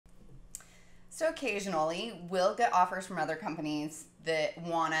So occasionally we'll get offers from other companies that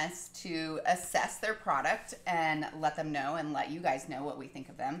want us to assess their product and let them know and let you guys know what we think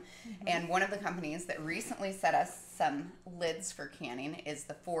of them. And one of the companies that recently sent us some lids for canning is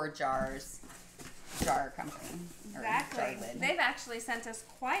the Forjars jar company. Exactly. They've actually sent us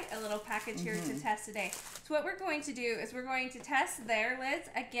quite a little package here to test today. So what we're going to do is we're going to test their lids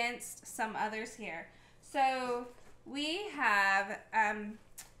against some others here. So we have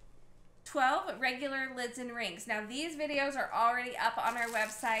 12 regular lids and rings. Now these videos are already up on our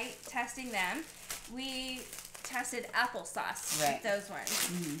website testing them. We tested applesauce with those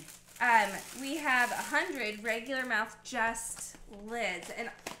ones. We have 100 regular mouth just lids, and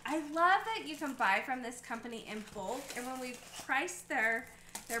I love that you can buy from this company in bulk, and when we price their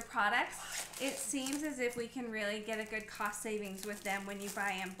products, it seems as if we can really get a good cost savings with them when you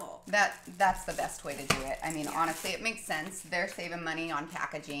buy in bulk. That's the best way to do it. I mean, honestly, it makes sense. They're saving money on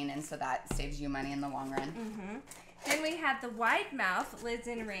packaging, and so that saves you money in the long run. Then we had the wide mouth lids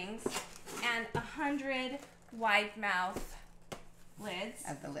and rings, and 100 wide mouth lids.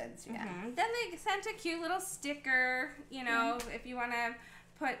 Of the lids, Then they sent a cute little sticker, you know, if you want to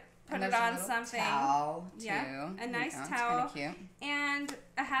put it on something. Towel too. A nice towel. It's kind of cute. And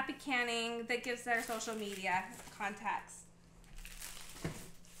a happy canning that gives their social media contacts.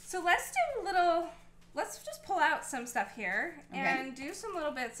 So let's just pull out some stuff here and do some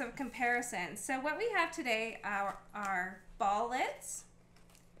little bits of comparison. So what we have today are ball lids,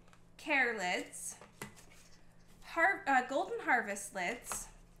 Kerr lids, Golden Harvest lids,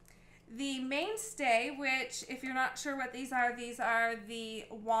 the Mainstay, which if you're not sure what these are the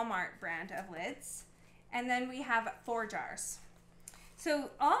Walmart brand of lids, and then we have Forjars.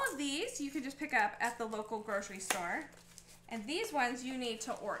 So all of these you can just pick up at the local grocery store, and these ones you need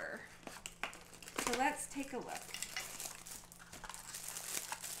to order. So let's take a look.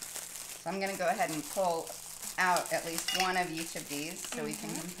 So I'm going to go ahead and pull out at least one of each of these so we can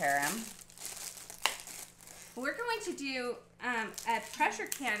compare them. We're going to do a pressure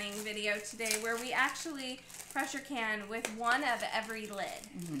canning video today where we actually pressure can with one of every lid.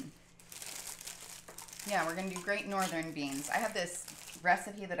 Yeah, we're going to do Great Northern beans. I have this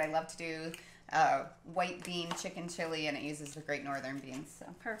recipe that I love to do, white bean chicken chili, and it uses the Great Northern beans. So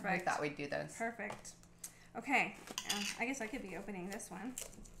perfect. We thought we'd do those. Perfect. Okay, I guess I could be opening this one.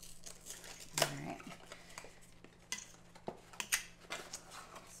 All right.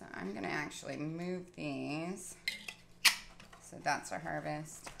 So I'm going to actually move these. So that's our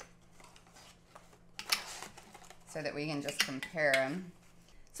harvest. So that we can just compare them.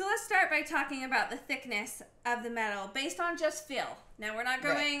 So let's start by talking about the thickness of the metal based on just feel. Now we're not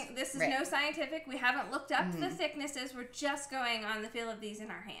going, this is no scientific, we haven't looked up the thicknesses, we're just going on the feel of these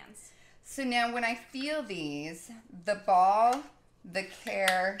in our hands. So now when I feel these, the ball, the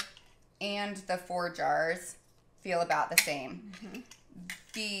Kerr, and the Forjars feel about the same.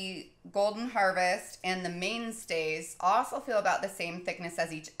 The Golden Harvest and the Mainstays also feel about the same thickness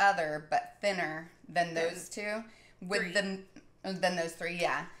as each other, but thinner than those two. Than those three,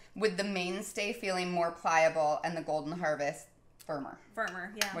 yeah. With the Mainstay feeling more pliable and the Golden Harvest firmer.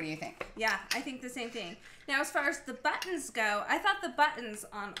 Firmer, yeah. What do you think? Yeah, I think the same thing. Now, as far as the buttons go, I thought the buttons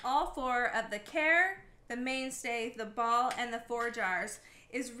on all four of the Kerr, the Mainstay, the ball, and the Forjars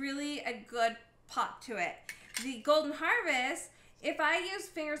is really a good pop to it. The Golden Harvest, if I use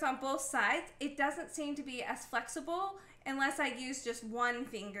fingers on both sides, it doesn't seem to be as flexible unless I use just one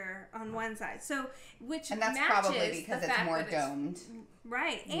finger on one side. So, and that's probably because it's more domed.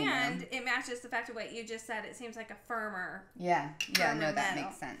 Right, and it matches the fact of what you just said. It seems like a firmer. Yeah, no, that metal.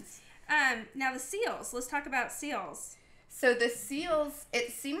 makes sense. Now the seals. Let's talk about seals. So the seals,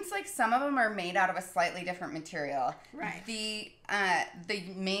 it seems like some of them are made out of a slightly different material. Right. The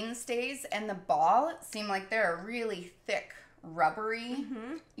Mainstays and the ball seem like they're a really thick, rubbery,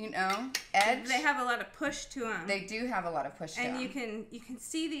 edge. They have a lot of push to them. They do have a lot of push to them. And you can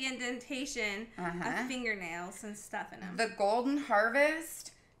see the indentation of fingernails and stuff in them. The Golden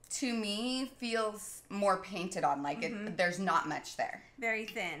Harvest, to me, feels more painted on. Like there's not much there. Very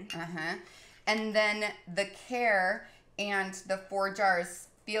thin. And then the Kerr and the Forjars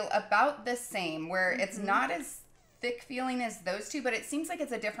feel about the same, where it's not as thick feeling as those two, but it seems like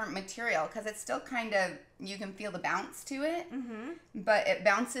it's a different material because it's still kind of, you can feel the bounce to it, but it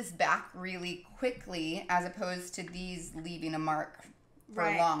bounces back really quickly as opposed to these leaving a mark for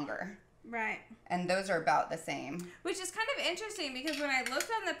longer. Right. And those are about the same. Which is kind of interesting because when I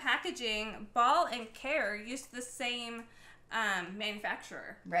looked on the packaging, Ball and Kerr used the same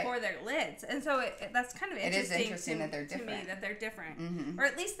manufacturer for their lids, and so that's kind of interesting. It is interesting that they're different. To me, that they're different, or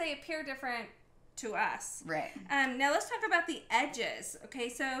at least they appear different to us. Right. Now let's talk about the edges. Okay,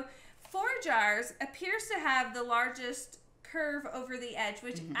 so Forjars appears to have the largest curve over the edge,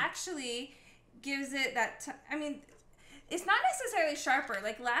 which actually gives it that, it's not necessarily sharper.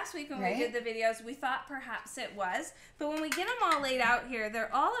 Like last week when we did the videos, we thought perhaps it was. But when we get them all laid out here,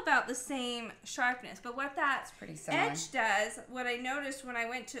 they're all about the same sharpness. But what that edge does, what I noticed when I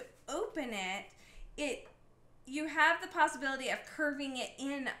went to open it, you have the possibility of curving it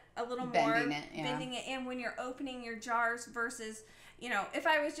in a little more. Bending it in when you're opening your jars versus, if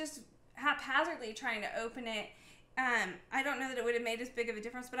I was just haphazardly trying to open it, I don't know that it would have made as big of a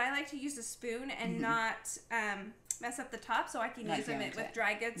difference, but I like to use a spoon and not mess up the top so I can use them with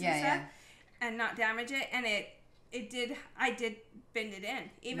dry goods and stuff and not damage it. And I did bend it in,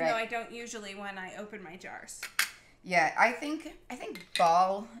 even though I don't usually when I open my jars. Yeah, I think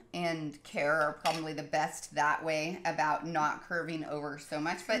Ball and Kerr are probably the best that way about not curving over so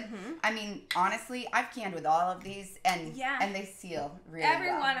much. But honestly, I've canned with all of these, and they seal really well.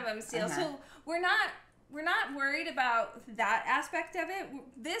 Every one of them seals. So we're not worried about that aspect of it.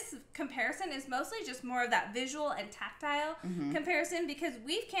 This comparison is mostly just more of that visual and tactile comparison because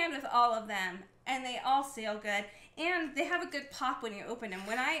we've canned with all of them and they all seal good and they have a good pop when you open them.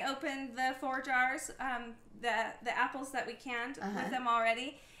 When I opened the Forjars, the apples that we canned with them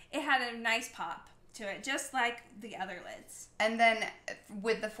already, it had a nice pop to it, just like the other lids. And then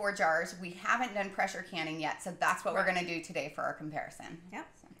with the Forjars, we haven't done pressure canning yet, so that's what we're going to do today for our comparison. Yep.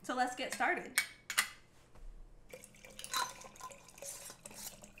 So let's get started.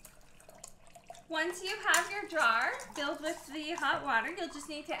 Once you have your jar filled with the hot water, you'll just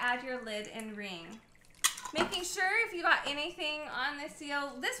need to add your lid and ring. Making sure if you got anything on the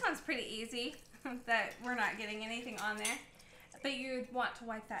seal, this one's pretty easy, that we're not getting anything on there, but you'd want to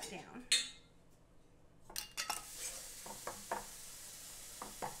wipe that down.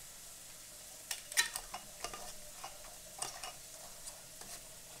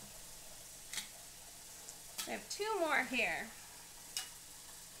 We have two more here.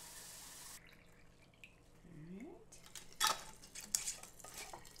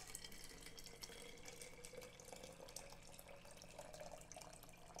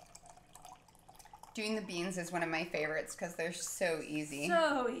 Doing the beans is one of my favorites because they're so easy.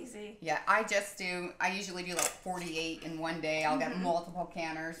 So easy. Yeah, I usually do like 48 in one day. I'll get multiple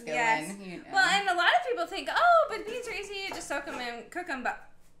canners going. Yes. Well, and a lot of people think, oh, but beans are easy. You just soak them and cook them. But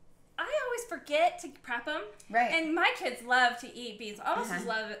I always forget to prep them. Right. And my kids love to eat beans almost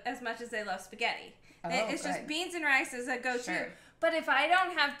as much as they love spaghetti. It's just beans and rice is a go-to. Sure. But if I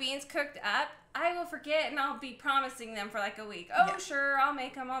don't have beans cooked up, I will forget and I'll be promising them for like a week. Oh, sure, I'll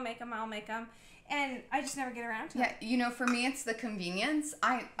make them. And I just never get around to it. Yeah, for me, it's the convenience.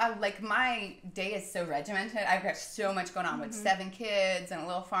 I like my day is so regimented. I've got so much going on with 7 kids and a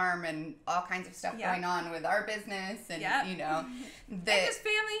little farm and all kinds of stuff going on with our business and, and just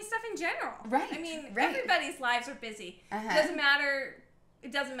family stuff in general. Right. I mean, everybody's lives are busy. It doesn't matter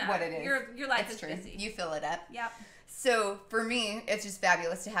what it is. Your life is busy. You fill it up. Yep. So for me, it's just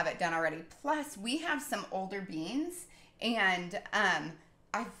fabulous to have it done already. Plus, we have some older beans and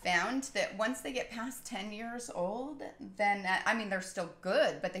I found that once they get past 10 years old, then, they're still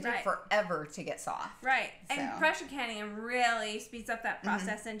good, but they take forever to get soft. Right. So. And pressure canning really speeds up that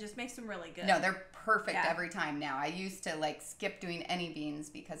process and just makes them really good. No, they're perfect every time now. I used to, skip doing any beans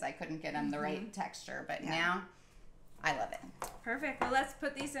because I couldn't get them the right texture, but now I love it. Perfect. Well, let's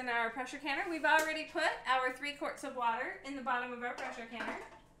put these in our pressure canner. We've already put our 3 quarts of water in the bottom of our pressure canner.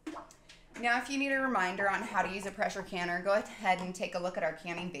 Now, if you need a reminder on how to use a pressure canner, go ahead and take a look at our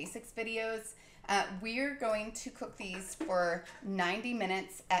canning basics videos. We're going to cook these for 90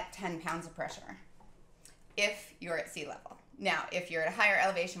 minutes at 10 pounds of pressure if you're at sea level. Now, if you're at a higher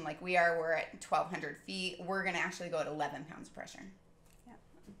elevation like we are, we're at 1,200 feet, we're going to actually go at 11 pounds of pressure.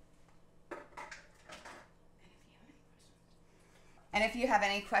 And if you have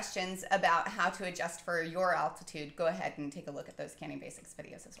any questions about how to adjust for your altitude, go ahead and take a look at those canning basics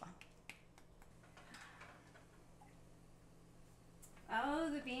videos as well. Oh,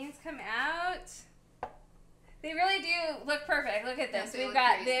 the beans come out. They really do look perfect. Look at this. Yes, we've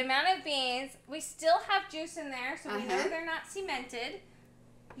got the amount of beans. We still have juice in there, so we know they're not cemented.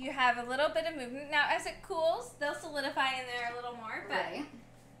 You have a little bit of movement. Now, as it cools, they'll solidify in there a little more,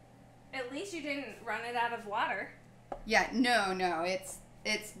 but at least you didn't run it out of water. Yeah, no.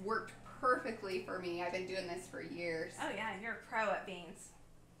 It's worked perfectly for me. I've been doing this for years. Oh, yeah, you're a pro at beans.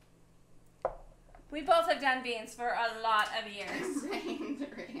 We both have done beans for a lot of years. Right.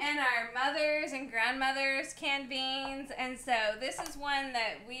 And our mothers and grandmothers canned beans. And so this is one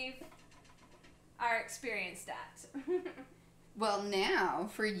that we are experienced at. Well, now,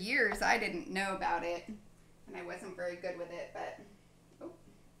 for years, I didn't know about it. And I wasn't very good with it. But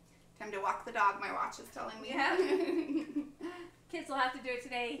time time to walk the dog, my watch is telling me. Yeah. Kids will have to do it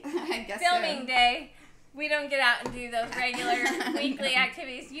today. I guess Filming so. day. We don't get out and do those regular weekly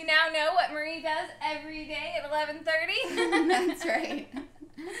activities. You now know what Marie does every day at 11:30. That's right.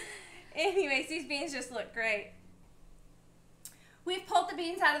 Anyways, these beans just look great. We've pulled the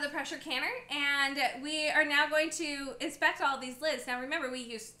beans out of the pressure canner, and we are now going to inspect all these lids. Now remember, we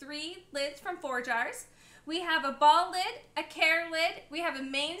used 3 lids from Forjars. We have a ball lid, a Kerr lid, we have a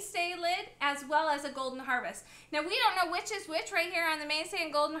Mainstay lid, as well as a Golden Harvest. Now we don't know which is which right here on the Mainstay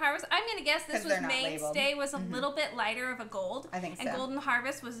and Golden Harvest. I'm going to guess this was Mainstay was a little bit lighter of a gold. I think so. And Golden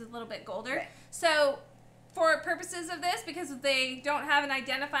Harvest was a little bit golder. Right. So for purposes of this, because they don't have an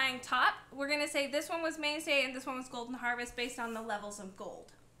identifying top, we're going to say this one was Mainstay and this one was Golden Harvest based on the levels of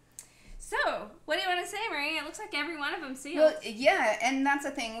gold. So, what do you want to say, Marie? It looks like every one of them sealed. Well, yeah, and that's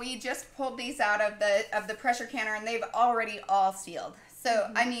the thing. We just pulled these out of the pressure canner, and they've already all sealed. So,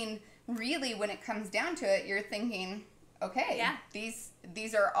 I mean, really, when it comes down to it, you're thinking, okay, yeah.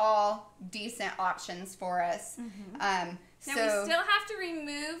 these are all decent options for us. Now, we still have to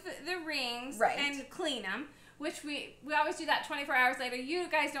remove the rings and clean them, which we always do that 24 hours later. You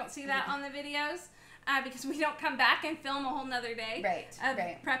guys don't see that on the videos because we don't come back and film a whole nother day of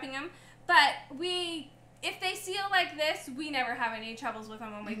prepping them. But if they seal like this, we never have any troubles with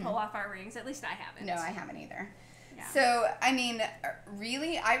them when we pull off our rings. At least I haven't. No, I haven't either. Yeah. So, I mean,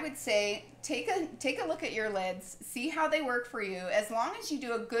 really, I would say take a look at your lids, see how they work for you. As long as you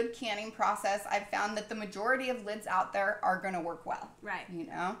do a good canning process, I've found that the majority of lids out there are going to work well. Right. You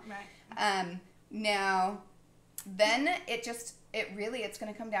know? Right. Now, then it's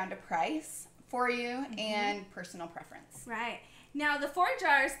going to come down to price for you and personal preference. Right. Now, the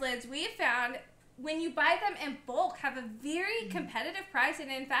Forjars lids we have found, when you buy them in bulk, have a very competitive price, and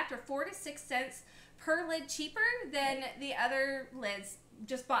in fact are 4 to 6 cents per lid cheaper than the other lids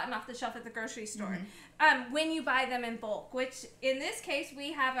just bought off the shelf at the grocery store. When you buy them in bulk, which in this case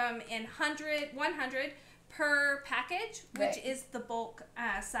we have them in 100 per package, which is the bulk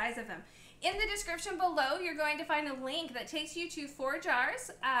size of them. In the description below, you're going to find a link that takes you to Forjars'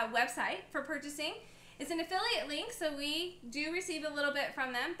 website for purchasing. It's an affiliate link, so we do receive a little bit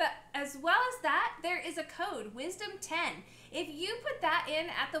from them. But as well as that, there is a code, Wisdom10. If you put that in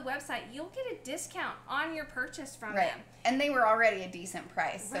at the website, you'll get a discount on your purchase from them. And they were already a decent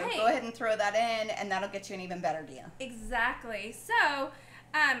price. So go ahead and throw that in, and that'll get you an even better deal. Exactly. So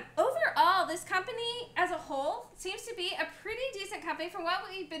overall, this company as a whole seems to be a pretty decent company from what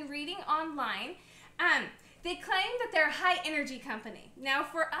we've been reading online. They claim that they're a high energy company. Now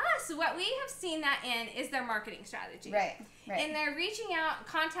for us, what we have seen that in is their marketing strategy. Right. And they're reaching out,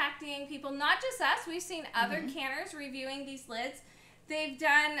 contacting people, not just us. We've seen other canners reviewing these lids. They've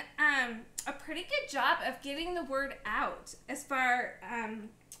done a pretty good job of getting the word out as far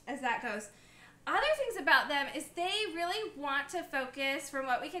as that goes. Other things about them is they really want to focus, from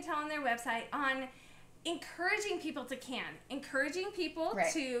what we can tell on their website, on encouraging people to can, encouraging people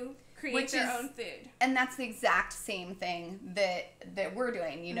to create their own food. And that's the exact same thing that we're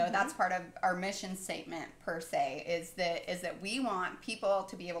doing. You know, that's part of our mission statement per se, is that we want people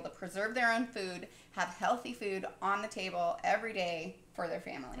to be able to preserve their own food, have healthy food on the table every day for their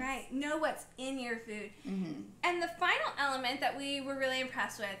families. Right. Know what's in your food. And the final element that we were really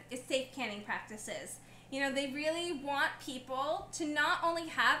impressed with is safe canning practices. You know, they really want people to not only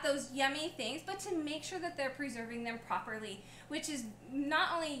have those yummy things, but to make sure that they're preserving them properly, which is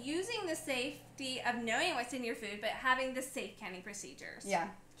not only using the safety of knowing what's in your food, but having the safe canning procedures. Yeah,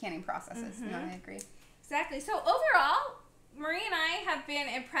 canning processes. No, I agree. Exactly. So overall, Marie and I have been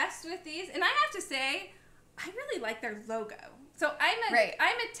impressed with these, and I have to say, I really like their logo. So I'm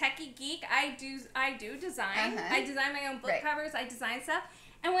a techie geek. I do design. I design my own book covers. I design stuff.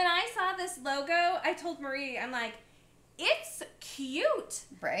 And when I saw this logo, I told Marie, I'm like, it's cute.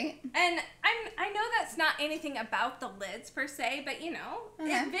 Right. And I know that's not anything about the lids per se, but you know,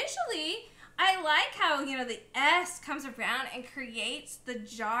 visually, I like how, you know, the S comes around and creates the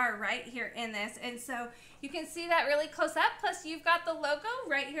jar right here in this. And so you can see that really close up. Plus you've got the logo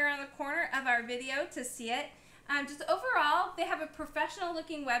right here on the corner of our video to see it. Just overall, they have a professional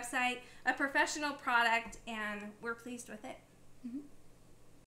looking website, a professional product, and we're pleased with it.